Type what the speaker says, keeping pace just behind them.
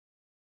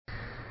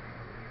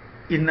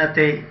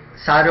ഇന്നത്തെ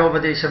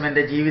സാരോപദേശം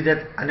എൻ്റെ ജീവിത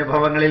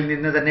അനുഭവങ്ങളിൽ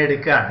നിന്ന് തന്നെ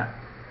എടുക്കുകയാണ്.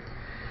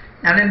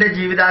 ഞാൻ എൻ്റെ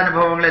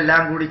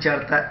ജീവിതാനുഭവങ്ങളെല്ലാം കൂടി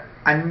ചേർത്ത്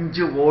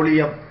 5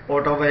 വോളിയം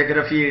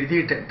ഓട്ടോബയോഗ്രഫി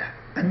എഴുതിയിട്ടുണ്ട്.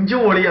 5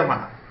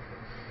 വോളിയമാണ്.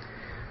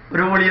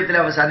 ഒരു വോളിയത്തിൽ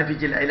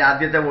അവസാനിപ്പിച്ചില്ല. അതിൽ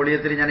ആദ്യത്തെ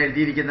വോളിയത്തിൽ ഞാൻ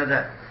എഴുതിയിരിക്കുന്നത്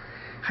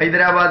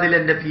ഹൈദരാബാദിൽ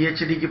എൻ്റെ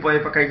PhDക്ക്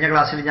പോയപ്പോൾ കഴിഞ്ഞ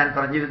ക്ലാസ്സിൽ ഞാൻ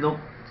പറഞ്ഞിരുന്നു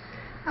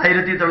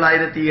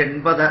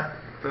 1980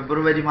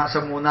 ഫെബ്രുവരി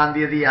മാസം 3-ാം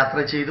തീയതി യാത്ര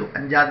ചെയ്തു.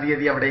 5-ാം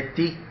തീയതി അവിടെ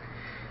എത്തി.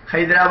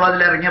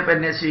 ഹൈദരാബാദിൽ ഇറങ്ങിയപ്പോൾ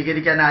എന്നെ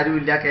സ്വീകരിക്കാൻ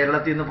ആരുമില്ല.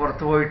 കേരളത്തിൽ നിന്ന്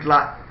പുറത്തു പോയിട്ടുള്ള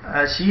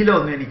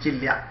ശീലമൊന്നും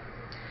എനിക്കില്ല.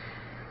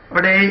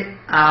 അവിടെ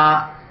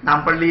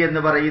നാംപള്ളി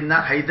എന്ന് പറയുന്ന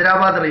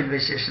ഹൈദരാബാദ് റെയിൽവേ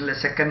സ്റ്റേഷനിൽ,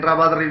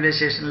 സെക്കൻഡറാബാദ് റെയിൽവേ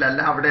സ്റ്റേഷനിലല്ല,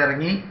 അവിടെ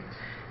ഇറങ്ങി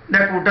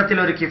എൻ്റെ കൂട്ടത്തിൽ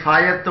ഒരു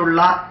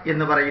കിഫായത്തുള്ള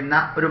എന്ന് പറയുന്ന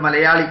ഒരു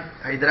മലയാളി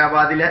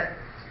ഹൈദരാബാദിൽ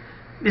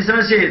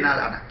ബിസിനസ് ചെയ്യുന്ന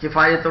ആളാണ്.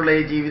 കിഫായത്തുള്ള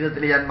ഈ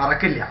ജീവിതത്തിൽ ഞാൻ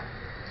മറക്കില്ല.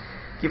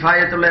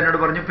 കിഫായത്തുള്ള എന്നോട്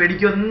പറഞ്ഞു,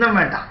 പേടിക്കൊന്നും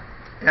വേണ്ട.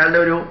 അയാളുടെ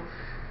ഒരു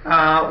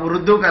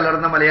ഉറുദു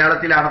കലർന്ന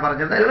മലയാളത്തിലാണ്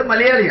പറഞ്ഞത്. അയാൾ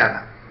മലയാളിയാണ്.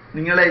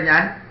 നിങ്ങളെ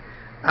ഞാൻ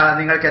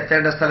നിങ്ങൾക്ക്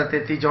എത്തേണ്ട സ്ഥലത്ത്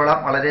എത്തിച്ചോളാം.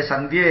 വളരെ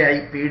സന്ധ്യയായി,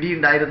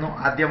 പേടിയുണ്ടായിരുന്നു.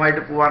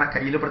 ആദ്യമായിട്ട് പോവാണ്,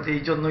 കയ്യിൽ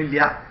പ്രത്യേകിച്ചൊന്നുമില്ല,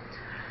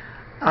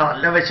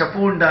 നല്ല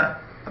വിശപ്പുമുണ്ട്.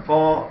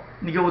 അപ്പോൾ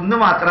എനിക്ക് ഒന്ന്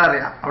മാത്രം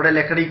അറിയാം, അവിടെ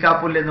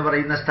ലക്കടിക്കാപ്പുൽ എന്ന്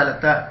പറയുന്ന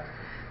സ്ഥലത്ത്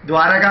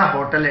ദ്വാരക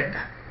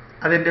ഹോട്ടലുണ്ട്.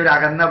 അതിൻ്റെ ഒരു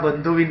അകന്ന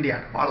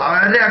ബന്ധുവിൻ്റെയാണ്,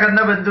 വളരെ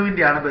അകന്ന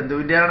ബന്ധുവിൻ്റെയാണ്.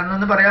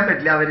 ബന്ധുവിൻ്റെയാണെന്നൊന്നും പറയാൻ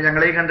പറ്റില്ല. അവർ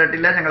ഞങ്ങളെയും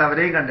കണ്ടിട്ടില്ല, ഞങ്ങൾ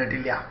അവരെയും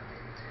കണ്ടിട്ടില്ല.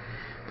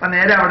 അപ്പം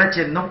നേരെ അവിടെ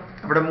ചെന്നു.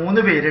 അവിടെ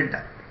 3 പേരുണ്ട്,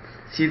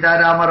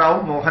 സീതാരാമറാവു,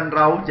 മോഹൻ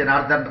റാവു,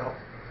 ജനാർദ്ദൻ റാവു.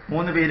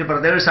 3 പേര്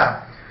ബ്രദേഴ്സാണ്.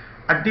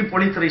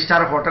 അടിപൊളി 3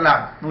 സ്റ്റാർ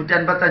ഹോട്ടലാണ്.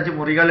 155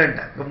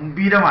 മുറികളുണ്ട്,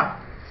 ഗംഭീരമാണ്.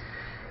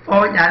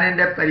 അപ്പോൾ ഞാൻ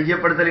എൻ്റെ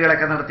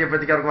പരിചയപ്പെടുത്തലുകളൊക്കെ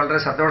നടത്തിയപ്പോഴത്തേക്ക് അവർക്ക് വളരെ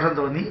സന്തോഷം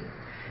തോന്നി.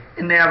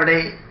 എന്നെ അവിടെ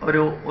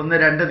ഒരു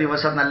 1-2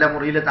 ദിവസം നല്ല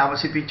മുറിയിൽ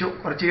താമസിപ്പിച്ചു.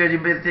 കുറച്ച്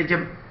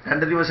കഴിയുമ്പോഴത്തേക്കും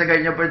 2 ദിവസം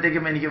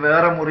കഴിഞ്ഞപ്പോഴത്തേക്കും എനിക്ക്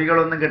വേറെ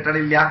മുറികളൊന്നും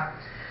കിട്ടണില്ല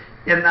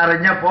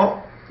എന്നറിഞ്ഞപ്പോൾ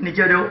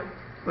എനിക്കൊരു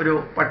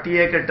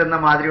പട്ടിയെ കെട്ടുന്ന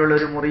മാതിരിയുള്ള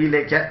ഒരു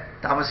മുറിയിലേക്ക്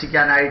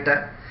താമസിക്കാനായിട്ട്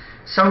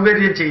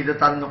സൗകര്യം ചെയ്ത്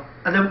തന്നു.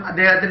 അതും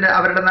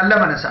അവരുടെ നല്ല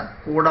മനസ്സാണ്.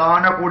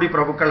 കൂടാനകൂടി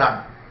പ്രഭുക്കളാണ്.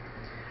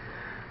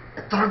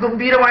 എത്ര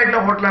ഗംഭീരമായിട്ടുള്ള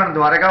ഹോട്ടലാണ്.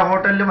 ദ്വാരക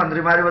ഹോട്ടലിൽ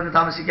മന്ത്രിമാർ വന്ന്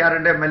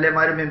താമസിക്കാറുണ്ട്,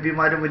 MLA-മാരും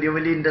MP-മാരും വലിയ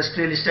വലിയ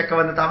ഇൻഡസ്ട്രിയലിസ്റ്റൊക്കെ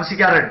വന്ന്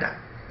താമസിക്കാറുണ്ട്.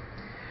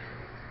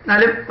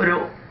 എന്നാലും ഒരു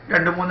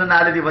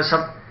 2-3-4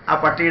 ദിവസം ആ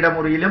പട്ടിയുടെ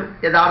മുറിയിലും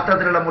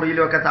യഥാർത്ഥത്തിലുള്ള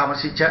മുറിയിലും ഒക്കെ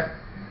താമസിച്ച്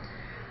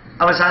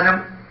അവസാനം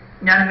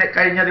ഞാൻ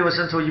കഴിഞ്ഞ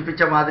ദിവസം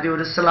സൂചിപ്പിച്ച മാതിരി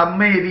ഒരു സ്ലം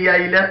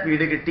ഏരിയയിൽ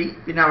വീട് കിട്ടി.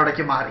 പിന്നെ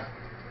അവിടേക്ക് മാറി.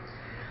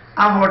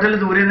 ആ ഹോട്ടൽ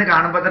ദൂരെ നിന്ന്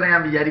കാണുമ്പോൾ തന്നെ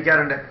ഞാൻ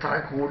വിചാരിക്കാറുണ്ട് എത്ര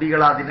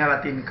കോടികൾ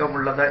അതിനകത്ത് ഇൻകം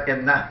ഉള്ളത്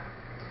എന്ന്.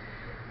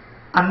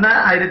 അന്ന്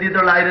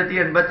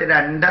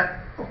 1982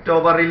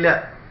 ഒക്ടോബറിൽ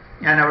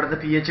ഞാൻ അവിടുത്തെ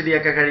PhD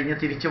ഒക്കെ കഴിഞ്ഞ്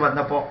തിരിച്ചു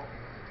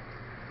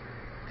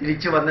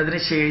വന്നതിന്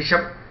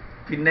ശേഷം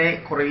പിന്നെ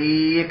കുറേ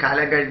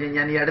കാലം കഴിഞ്ഞ്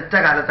ഞാൻ ഈ അടുത്ത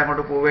കാലത്ത്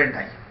അങ്ങോട്ട്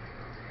പോവുകയുണ്ടായി.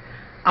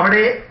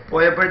 അവിടെ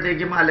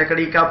പോയപ്പോഴത്തേക്കും ആ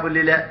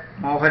ലക്കടിക്കാപ്പുല്ലിൽ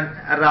മോഹൻ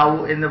റാവു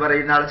എന്ന്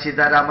പറയുന്ന ആൾ,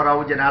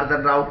 സീതാരാമറാവു,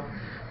 ജനാർദ്ദൻ റാവു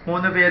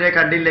 3 പേരെ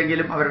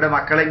കണ്ടില്ലെങ്കിലും അവരുടെ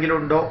മക്കളെങ്കിലും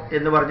ഉണ്ടോ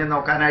എന്ന് പറഞ്ഞ്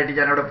നോക്കാനായിട്ട്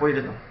ഞാനവിടെ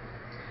പോയിരുന്നു.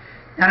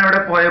 ഞാനവിടെ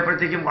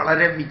പോയപ്പോഴത്തേക്കും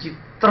വളരെ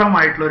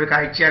വിചിത്രമായിട്ടുള്ളൊരു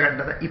കാഴ്ചയാണ്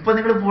കണ്ടത്. ഇപ്പോൾ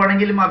നിങ്ങൾ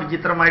പോവുകയാണെങ്കിലും ആ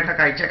വിചിത്രമായിട്ടുള്ള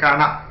കാഴ്ച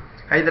കാണാം.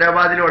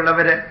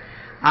 ഹൈദരാബാദിലുള്ളവർ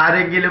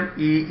ആരെങ്കിലും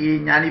ഈ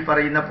ഞാനീ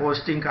പറയുന്ന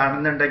പോസ്റ്റിംഗ്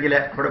കാണുന്നുണ്ടെങ്കിൽ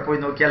അവിടെ പോയി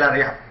നോക്കിയാൽ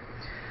അറിയാം.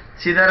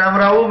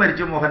 സീതാരാമറാവു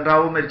മരിച്ചു, മോഹൻ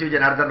റാവു മരിച്ചു,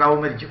 ജനാർദ്ദൻ റാവു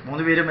മരിച്ചു.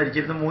 3 പേര്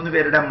മരിച്ചിരുന്നു. 3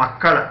 പേരുടെ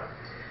മക്കൾ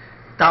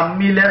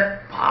തമ്മിൽ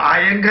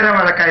ഭയങ്കര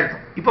വഴക്കായിരുന്നു.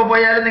 ഇപ്പോൾ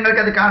പോയാലും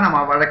നിങ്ങൾക്കത് കാണാം,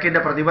 ആ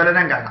വഴക്കിൻ്റെ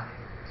പ്രതിഫലനം കാണാം.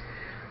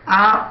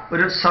 ആ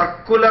ഒരു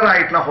സർക്കുലർ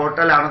ആയിട്ടുള്ള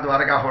ഹോട്ടലാണ്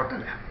ദ്വാരക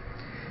ഹോട്ടൽ.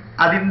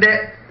 അതിൻ്റെ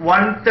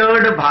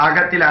 1/3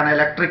 ഭാഗത്തിലാണ്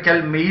ഇലക്ട്രിക്കൽ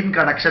മെയിൻ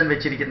കണക്ഷൻ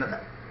വെച്ചിരിക്കുന്നത്.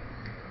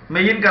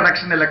 മെയിൻ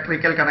കണക്ഷൻ,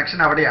 ഇലക്ട്രിക്കൽ കണക്ഷൻ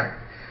അവിടെയാണ്.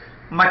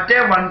 മറ്റേ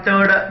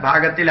 1/3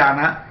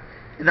 ഭാഗത്തിലാണ്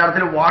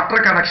യഥാർത്ഥത്തിൽ വാട്ടർ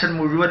കണക്ഷൻ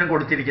മുഴുവനും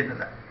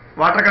കൊടുത്തിരിക്കുന്നത്.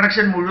 വാട്ടർ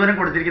കണക്ഷൻ മുഴുവനും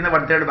കൊടുത്തിരിക്കുന്ന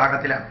 1/3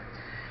 ഭാഗത്തിലാണ്.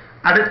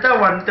 അടുത്ത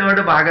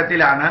 1/3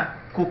 ഭാഗത്തിലാണ്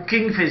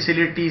കുക്കിംഗ്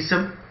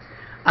ഫെസിലിറ്റീസും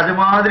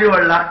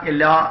അതുമാതിരിയുള്ള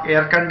എല്ലാ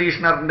air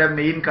കണ്ടീഷണറിൻ്റെ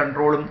main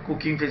കൺട്രോളും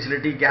cooking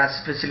facility, gas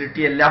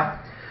facility എല്ലാം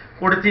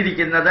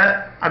കൊടുത്തിരിക്കുന്നത്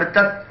അടുത്ത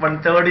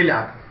 1/3.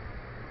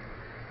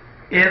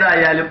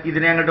 ഏതായാലും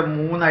ഇതിനെ അങ്ങോട്ട്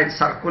 3ആയിട്ട്,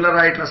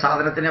 സർക്കുലറായിട്ടുള്ള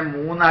സാധനത്തിനെ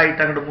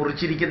 3ആയിട്ട് അങ്ങോട്ട്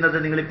മുറിച്ചിരിക്കുന്നത്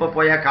നിങ്ങളിപ്പോൾ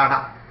പോയാൽ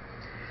കാണാം.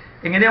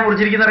 എങ്ങനെയാണ്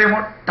മുറിച്ചിരിക്കുന്നത്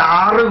അറിയുമ്പോൾ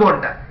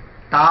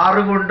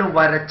ടാറുകൊണ്ട്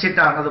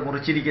വരച്ചിട്ടാണ് അത്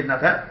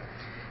മുറിച്ചിരിക്കുന്നത്.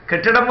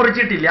 കെട്ടിടം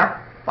മുറിച്ചിട്ടില്ല,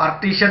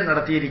 പാർട്ടീഷൻ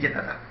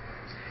നടത്തിയിരിക്കുന്നത്.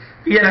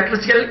 ഈ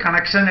ഇലക്ട്രിക്കൽ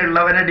കണക്ഷൻ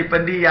ഉള്ളവനെ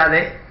ഡിപ്പെൻഡ്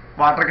ചെയ്യാതെ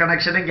വാട്ടർ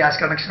കണക്ഷനും ഗ്യാസ്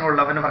കണക്ഷനും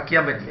ഉള്ളവന് വർക്ക്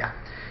ചെയ്യാൻ പറ്റില്ല.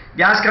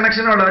 ഗ്യാസ്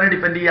കണക്ഷൻ ഉള്ളവനെ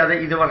ഡിപ്പെൻഡ് ചെയ്യാതെ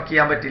ഇത് വർക്ക്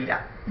ചെയ്യാൻ പറ്റില്ല.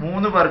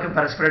 3 പേർക്കും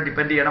പരസ്പരം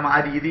ഡിപ്പെൻഡ് ചെയ്യണം. ആ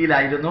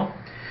രീതിയിലായിരുന്നു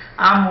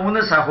ആ 3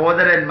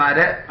 സഹോദരന്മാർ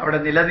അവിടെ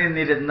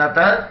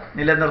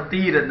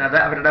നിലനിർത്തിയിരുന്നത്.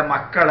 അവരുടെ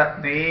മക്കൾ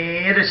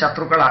നേരെ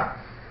ശത്രുക്കളാണ്.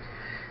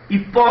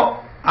 ഇപ്പോൾ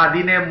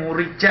അതിനെ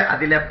മുറിച്ച്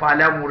അതിലെ പല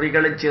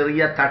മുറികളും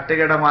ചെറിയ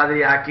തട്ടുകട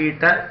മാതിരി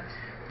ആക്കിയിട്ട്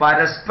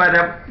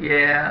പരസ്പരം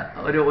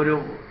ഒരു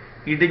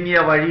ഇടുങ്ങിയ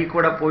വഴി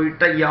കൂടെ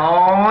പോയിട്ട്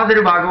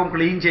യാതൊരു ഭാഗവും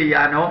ക്ലീൻ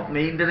ചെയ്യാനോ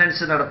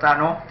മെയിൻ്റനൻസ്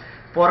നടത്താനോ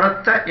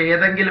പുറത്ത്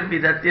ഏതെങ്കിലും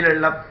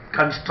വിധത്തിലുള്ള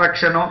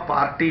കൺസ്ട്രക്ഷനോ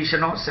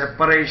പാർട്ടീഷനോ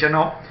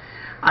സെപ്പറേഷനോ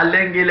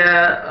അല്ലെങ്കിൽ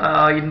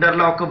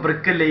ഇൻ്റർലോക്ക്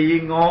ബ്രിക്ക്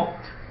ലേയിങ്ങോ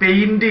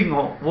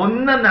പെയിൻറ്റിങ്ങോ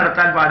ഒന്നും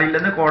നടത്താൻ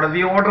പാടില്ലെന്ന്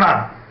കോടതി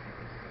ഓർഡറാണ്.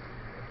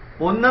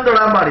 ഒന്നും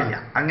തൊടാൻ പാടില്ല.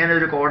 അങ്ങനെ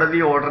ഒരു കോടതി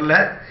ഓർഡറിൽ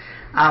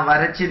ആ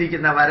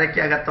വരച്ചിരിക്കുന്ന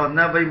വരയ്ക്കകത്ത്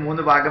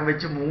 1/3 ഭാഗം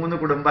വെച്ച്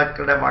 3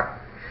 കുടുംബങ്ങളുടെ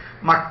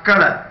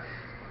മക്കള്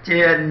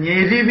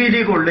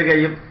ഞെരിവിരി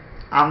കൊള്ളുകയും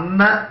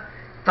അന്ന്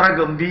ഇത്ര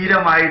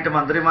ഗംഭീരമായിട്ട്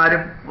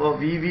മന്ത്രിമാരും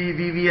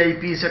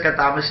VVIPs ഒക്കെ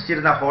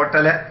താമസിച്ചിരുന്ന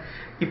ഹോട്ടല്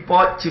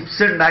ഇപ്പോൾ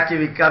ചിപ്സ് ഉണ്ടാക്കി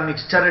വിൽക്കാം,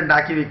 മിക്സ്ചർ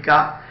ഉണ്ടാക്കി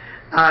വിൽക്കാം,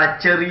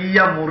 ചെറിയ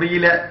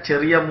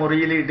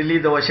മുറിയിൽ ഇഡ്ഡലി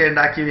ദോശ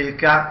ഉണ്ടാക്കി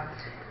വിൽക്കാം,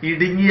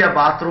 ഇടുങ്ങിയ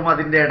ബാത്റൂം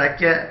അതിൻ്റെ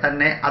ഇടയ്ക്ക്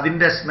തന്നെ,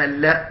 അതിൻ്റെ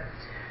സ്മെല്ല്,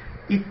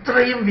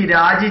 ഇത്രയും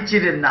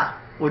വിരാജിച്ചിരുന്ന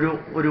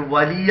ഒരു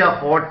വലിയ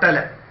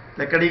ഹോട്ടല്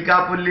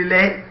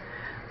ലക്കടിക്കാപ്പുല്ലിലെ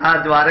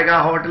ദ്വാരക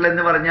ഹോട്ടൽ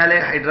എന്ന് പറഞ്ഞാൽ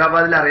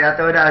ഹൈദരാബാദിൽ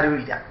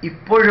അറിയാത്തവരാരുമില്ല.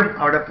 ഇപ്പോഴും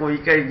അവിടെ പോയി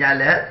കഴിഞ്ഞാൽ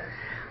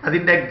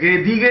അതിൻ്റെ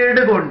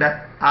ഗതികേട് കൊണ്ട്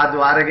ആ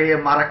ദ്വാരകയെ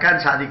മറക്കാൻ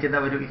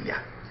സാധിക്കുന്നവരുമില്ല.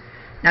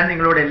 ഞാൻ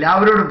നിങ്ങളോട്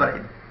എല്ലാവരോടും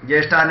പറയുന്നു,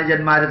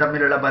 ജ്യേഷ്ഠാനുജന്മാർ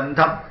തമ്മിലുള്ള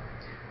ബന്ധം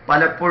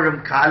പലപ്പോഴും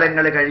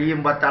കാലങ്ങൾ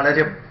കഴിയുമ്പോൾ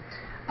തളരും.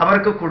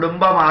 അവർക്ക്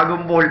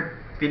കുടുംബമാകുമ്പോൾ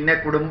പിന്നെ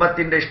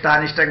കുടുംബത്തിൻ്റെ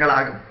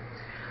ഇഷ്ടാനിഷ്ടങ്ങളാകും.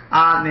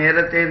 ആ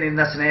നേരത്തെ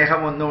നിന്ന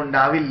സ്നേഹമൊന്നും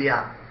ഉണ്ടാവില്ല.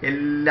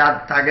 എല്ലാം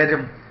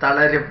തകരും,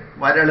 തളരും,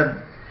 വരളും.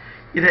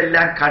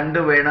 ഇതെല്ലാം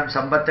കണ്ടുവേണം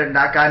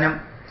സമ്പത്തുണ്ടാക്കാനും.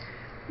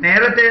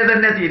 നേരത്തെ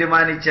തന്നെ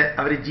തീരുമാനിച്ച്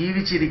അവർ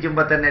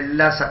ജീവിച്ചിരിക്കുമ്പോൾ തന്നെ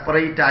എല്ലാം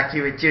സെപ്പറേറ്റ് ആക്കി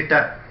വെച്ചിട്ട്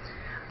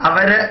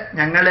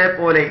ഞങ്ങളെ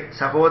പോലെ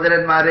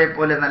സഹോദരന്മാരെ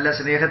പോലെ നല്ല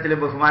സ്നേഹത്തിലും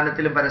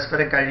ബഹുമാനത്തിലും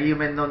പരസ്പരം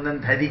കഴിയുമെന്നൊന്നും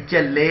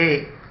ധരിക്കല്ലേ.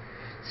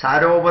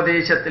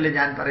 സാരോപദേശത്തിൽ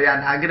ഞാൻ പറയാൻ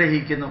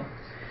ആഗ്രഹിക്കുന്നു,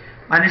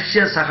 മനുഷ്യ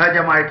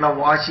സഹജമായിട്ടുള്ള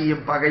വാശിയും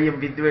പകയും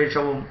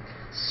വിദ്വേഷവും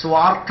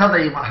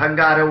സ്വാർത്ഥതയും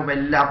അഹങ്കാരവും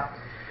എല്ലാം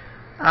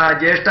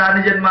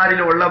ജ്യേഷ്ഠാനുജന്മാരിൽ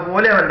ഉള്ള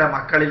പോലെ അവരുടെ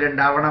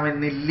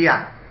മക്കളിലുണ്ടാവണമെന്നില്ല.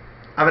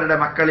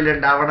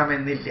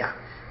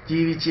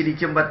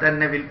 ജീവിച്ചിരിക്കുമ്പോൾ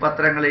തന്നെ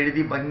വിൽപത്രങ്ങൾ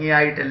എഴുതി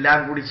ഭംഗിയായിട്ടെല്ലാം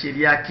കൂടി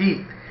ശരിയാക്കി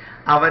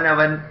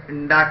അവനവൻ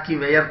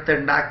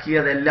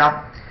വിയർത്തുണ്ടാക്കിയതെല്ലാം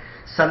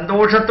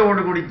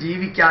സന്തോഷത്തോടുകൂടി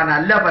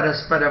ജീവിക്കാനല്ല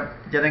പരസ്പരം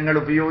ജനങ്ങൾ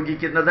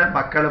ഉപയോഗിക്കുന്നത്,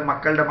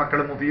 മക്കളുടെ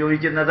മക്കളും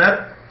ഉപയോഗിക്കുന്നത്.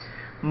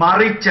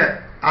 മറിച്ച്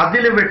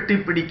അതിൽ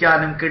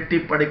വെട്ടിപ്പിടിക്കാനും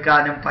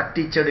കെട്ടിപ്പടുക്കാനും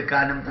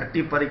പറ്റിച്ചെടുക്കാനും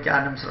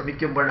തട്ടിപ്പറിക്കാനും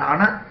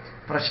ശ്രമിക്കുമ്പോഴാണ്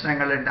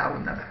പ്രശ്നങ്ങൾ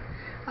ഉണ്ടാവുന്നത്.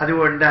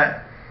 അതുകൊണ്ട്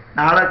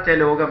നാളത്തെ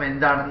ലോകം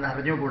എന്താണെന്ന്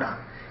അറിഞ്ഞുകൂടാ.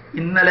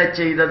 ഇന്നലെ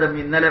ചെയ്തതും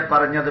ഇന്നലെ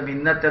പറഞ്ഞതും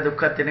ഇന്നത്തെ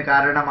ദുഃഖത്തിന്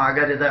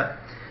കാരണമാകരുത്.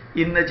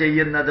 ഇന്ന്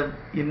ചെയ്യുന്നതും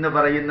ഇന്ന്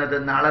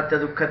പറയുന്നതും നാളത്തെ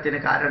ദുഃഖത്തിന്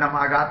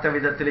കാരണമാകാത്ത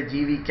വിധത്തിൽ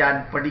ജീവിക്കാൻ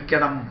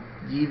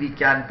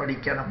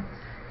പഠിക്കണം.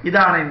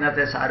 ഇതാണ്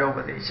ഇന്നത്തെ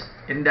സാരോപദേശം.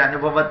 എൻ്റെ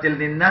അനുഭവത്തിൽ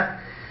നിന്ന്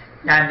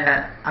ഞാൻ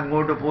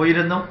അങ്ങോട്ട്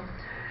പോയിരുന്നു.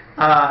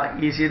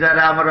 ഈ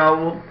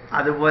സീതാരാമറാവുവും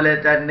അതുപോലെ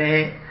തന്നെ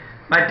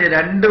മറ്റ്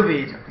 2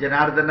 പേരും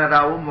ജനാർദ്ദന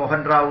റാവുവും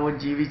മോഹൻ റാവുവും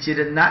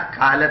ജീവിച്ചിരുന്ന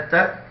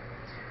കാലത്ത്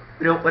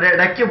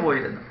ഒരിടയ്ക്ക്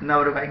പോയിരുന്നു. ഇന്ന്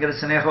അവർ ഭയങ്കര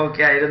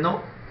സ്നേഹമൊക്കെ ആയിരുന്നു.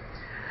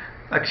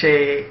 പക്ഷേ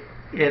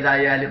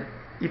ഏതായാലും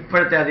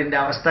ഇപ്പോഴത്തെ അതിൻ്റെ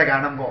അവസ്ഥ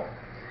കാണുമ്പോൾ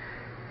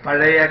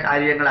പഴയ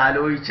കാര്യങ്ങൾ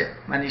ആലോചിച്ച്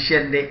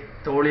മനുഷ്യൻ്റെ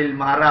തോളിൽ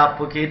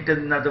മാറാപ്പ്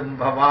കയറ്റുന്നതും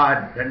ഭവാൻ,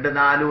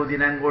 2-4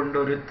 ദിനം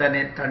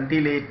കൊണ്ടൊരുത്തനെ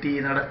തണ്ടിലേറ്റി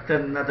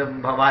നടത്തുന്നതും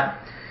ഭവാൻ.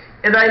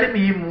 ഏതായാലും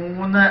ഈ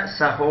 3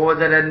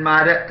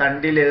 സഹോദരന്മാര്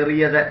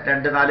തണ്ടിലേറിയത്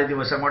 2-4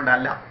 ദിവസം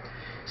കൊണ്ടല്ല.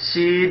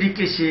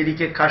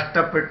 ശരിക്ക്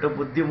കഷ്ടപ്പെട്ട്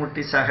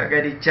ബുദ്ധിമുട്ടി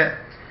സഹകരിച്ച്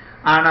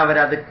ആണ്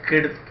അവരത്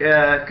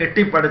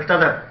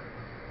കെട്ടിപ്പടുത്തത്.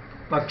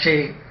 പക്ഷേ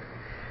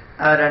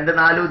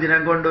 2-4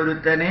 ദിനം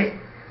കൊണ്ടൊരുത്തനെ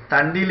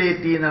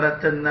തണ്ടിലേറ്റി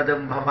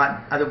നടത്തുന്നതും ഭവാൻ.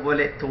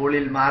 അതുപോലെ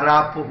തോളിൽ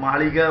മാറാപ്പ്,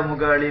 മാളിക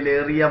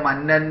മുകളിലേറിയ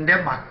മന്നന്റെ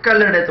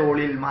മക്കളുടെ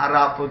തോളിൽ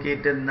മാറാപ്പ്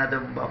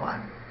കയറ്റുന്നതും ഭവാൻ.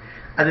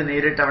 അത്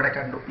നേരിട്ട് അവിടെ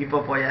കണ്ടു.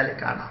 ഇപ്പോൾ പോയാൽ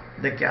കാണാം.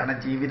 ഇതൊക്കെയാണ്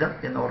ജീവിതം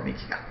എന്ന്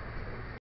ഓർമ്മിക്കുക.